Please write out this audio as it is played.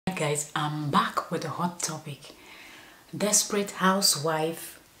guys, I'm back with a hot topic. Desperate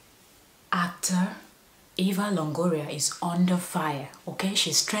housewife actor Eva Longoria is under fire. Okay,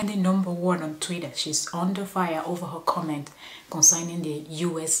 she's trending #1 on Twitter. She's under fire over her comment concerning the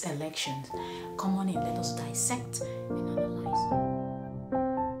US elections. Come on in, let us dissect and analyze.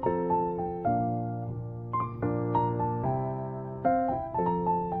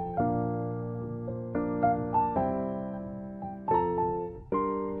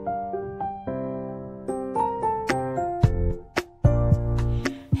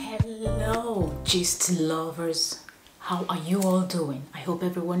 Gist lovers, how are you all doing? I hope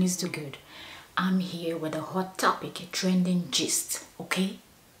everyone is doing good. I'm here with a hot topic, a trending gist. Okay,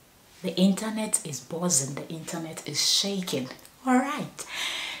 the internet is buzzing, the internet is shaking. All right,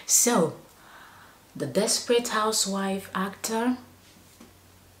 so the desperate housewife actor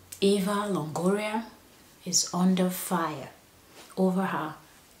Eva Longoria is under fire over her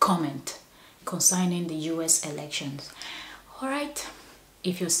comment concerning the US elections. All right,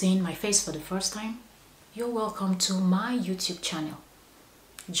 if you're seeing my face for the first time, you're welcome to my YouTube channel.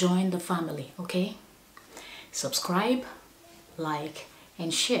 Join the family, okay? Subscribe, like,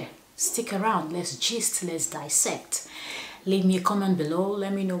 and share. Stick around, let's gist, let's dissect. Leave me a comment below,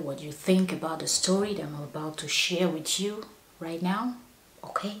 let me know what you think about the story that I'm about to share with you right now,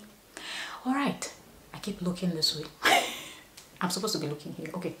 okay? All right, I keep looking this way. I'm supposed to be looking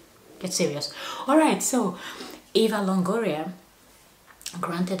here, okay? Get serious. All right, so Eva Longoria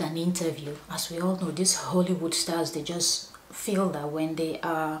granted an interview. As we all know, these Hollywood stars, they just feel that when they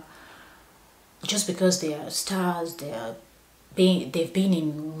are, just because they are stars, they've been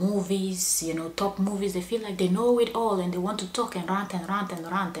in movies, you know, top movies, they feel like they know it all and they want to talk and rant and rant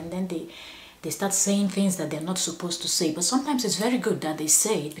and rant, and then they start saying things that they're not supposed to say. But sometimes it's very good that they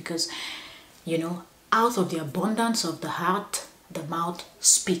say it, because, you know, out of the abundance of the heart the mouth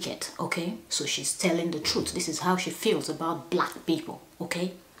speaketh. Okay, so she's telling the truth. This is how she feels about black people.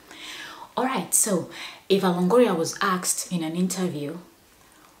 Okay, all right, so Eva Longoria was asked in an interview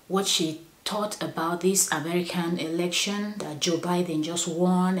what she thought about this American election that Joe Biden just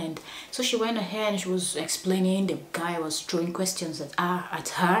won, and so she went ahead and she was explaining. The guy was throwing questions at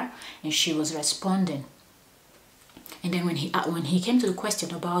her and she was responding. And then when he came to the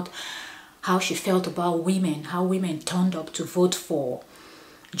question about how she felt about women, how women turned up to vote for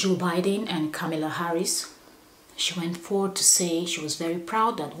Joe Biden and Kamala Harris, she went forward to say she was very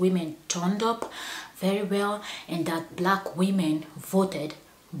proud that women turned up very well and that black women voted,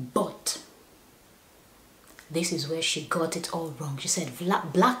 but this is where she got it all wrong. She said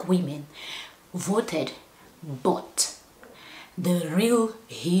black women voted, but the real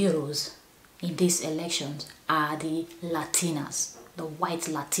heroes in these elections are the Latinas, the white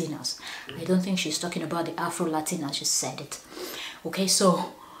Latinas. I don't think she's talking about the Afro Latinas. She said it. Okay,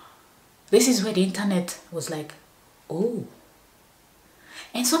 so this is where the internet was like, oh.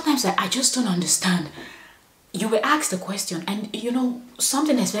 And sometimes I just don't understand. You were asked a question, and you know,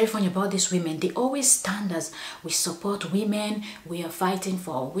 something that's very funny about these women, they always stand as, we support women, we are fighting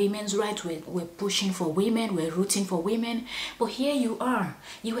for women's rights, we're pushing for women, we're rooting for women. But here you are,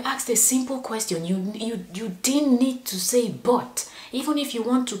 you were asked a simple question. You didn't need to say but. Even if you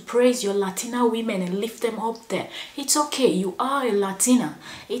want to praise your Latina women and lift them up there, it's okay. You are a Latina.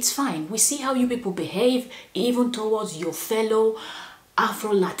 It's fine. We see how you people behave even towards your fellow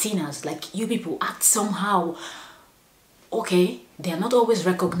Afro-Latinas. Like, you people act somehow. Okay, they are not always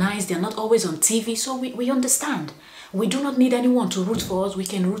recognized. They are not always on TV. So we understand. We do not need anyone to root for us. We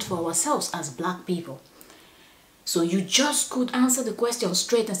can root for ourselves as black people. So you just could answer the question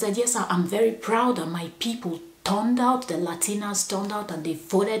straight and said, yes, I'm very proud that my people turned out, the Latinas turned out and they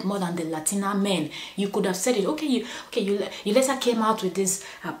voted more than the Latina men. You could have said it. Okay, you later came out with this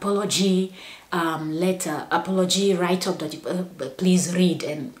apology apology write-up that you please read,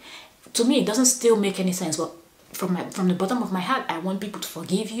 and to me it doesn't still make any sense. But from the bottom of my heart, I want people to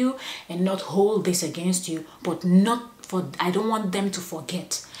forgive you and not hold this against you, but I don't want them to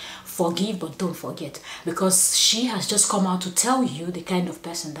forget. Forgive, but don't forget, because she has just come out to tell you the kind of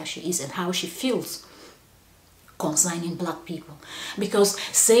person that she is and how she feels concerning black people. Because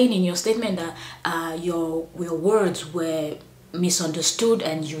saying in your statement that your words were misunderstood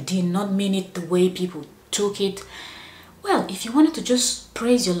and you did not mean it the way people took it, well, if you wanted to just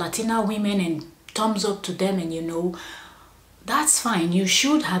praise your Latina women and thumbs up to them, and you know, that's fine. You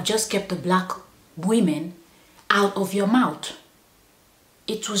should have just kept the black women out of your mouth.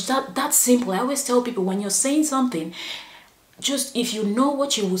 It was that simple. I always tell people, when you're saying something, just if you know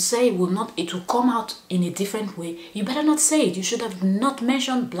what you will say it will come out in a different way, you better not say it. You should have not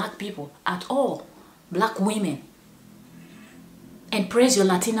mentioned black people at all, black women. and praise your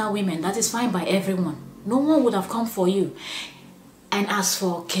Latina women. That is fine by everyone. No one would have come for you. And as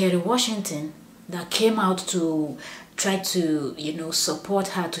for Kerry Washington, that came out to try to, support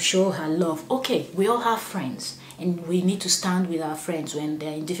her, to show her love. Okay, we all have friends and we need to stand with our friends when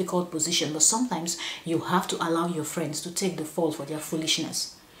they're in difficult position. But sometimes you have to allow your friends to take the fall for their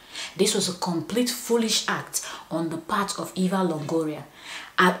foolishness. This was a complete foolish act on the part of Eva Longoria.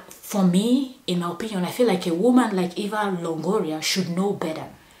 For me, in my opinion, I feel like a woman like Eva Longoria should know better.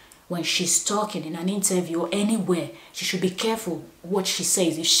 When she's talking in an interview or anywhere, she should be careful what she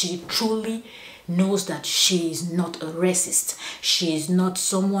says. If she truly knows that she is not a racist, she is not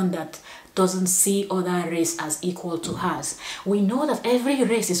someone that doesn't see other race as equal to hers. We know that every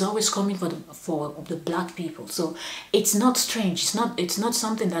race is always coming for the black people, so it's not strange. It's not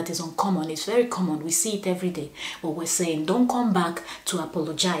something that is uncommon. It's very common. We see it every day. But we're saying, don't come back to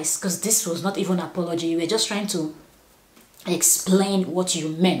apologize, because this was not even an apology. You were just trying to explain what you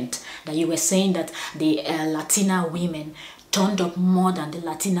meant, that you were saying that the Latina women turned up more than the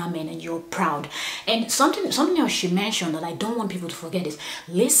Latina men and you're proud. And something else she mentioned that I don't want people to forget is,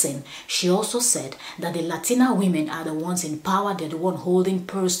 listen, she also said that the Latina women are the ones in power, they're the one holding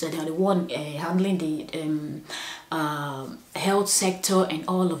purse, they're the one handling the health sector and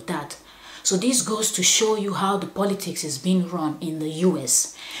all of that. So this goes to show you how the politics is being run in the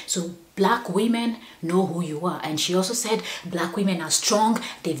US. So black women know who you are. And she also said black women are strong.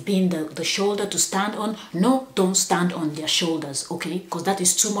 They've been the shoulder to stand on. No, don't stand on their shoulders, okay? Because that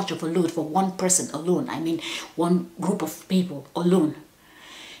is too much of a load for one person alone. I mean, one group of people alone.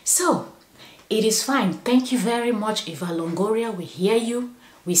 So it is fine. Thank you very much, Eva Longoria. We hear you.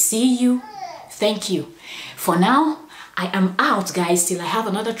 We see you. Thank you. For now, I am out, guys, till I have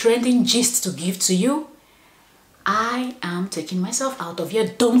another trending gist to give to you. I am taking myself out of here.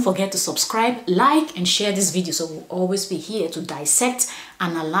 Don't forget to subscribe, like, and share this video, so we'll always be here to dissect,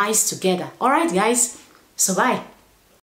 analyze together. All right, guys. So bye.